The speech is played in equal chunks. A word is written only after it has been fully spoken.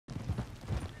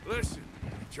Listen,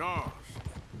 Charles.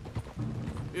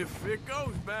 If it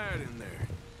goes bad in there,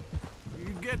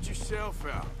 you get yourself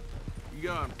out. You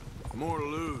got more to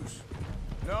lose.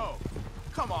 No.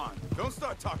 Come on. Don't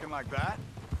start talking like that.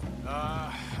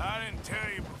 I didn't tell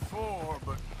you before,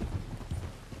 but...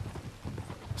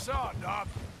 I saw it, Doc.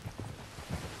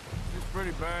 It's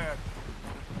pretty bad.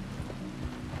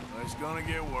 But it's gonna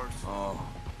get worse. Oh,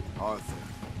 Arthur.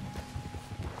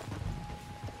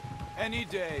 Any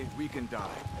day we can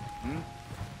die, hmm?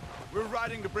 We're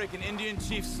riding to break an Indian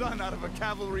chief's son out of a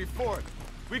cavalry fort.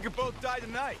 We could both die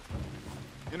tonight.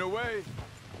 In a way,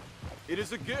 it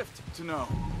is a gift to know.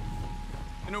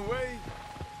 In a way,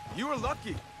 you were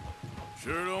lucky.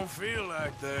 Sure don't feel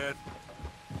like that.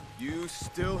 You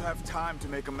still have time to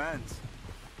make amends.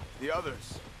 The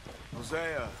others,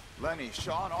 Hosea, Lenny,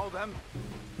 Sean, all them,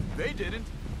 they didn't.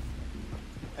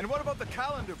 And what about the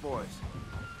Callander boys?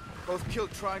 Both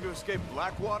killed trying to escape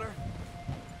Blackwater?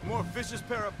 A more vicious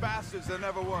pair of bastards than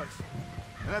ever was.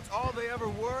 And that's all they ever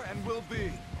were and will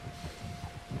be.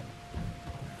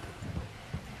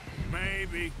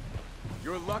 Maybe.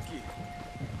 You're lucky.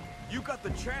 You got the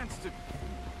chance to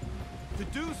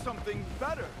do something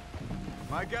better.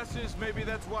 My guess is maybe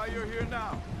that's why you're here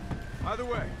now. Either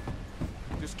way,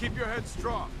 just keep your head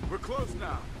strong. We're close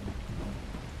now.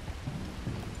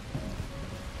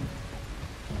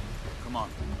 Come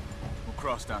on. We'll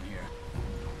cross down here.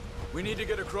 We need to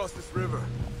get across this river.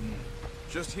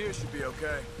 Just here should be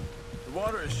okay. The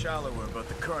water is shallower, but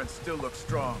the current still looks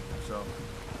strong, so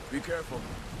be careful.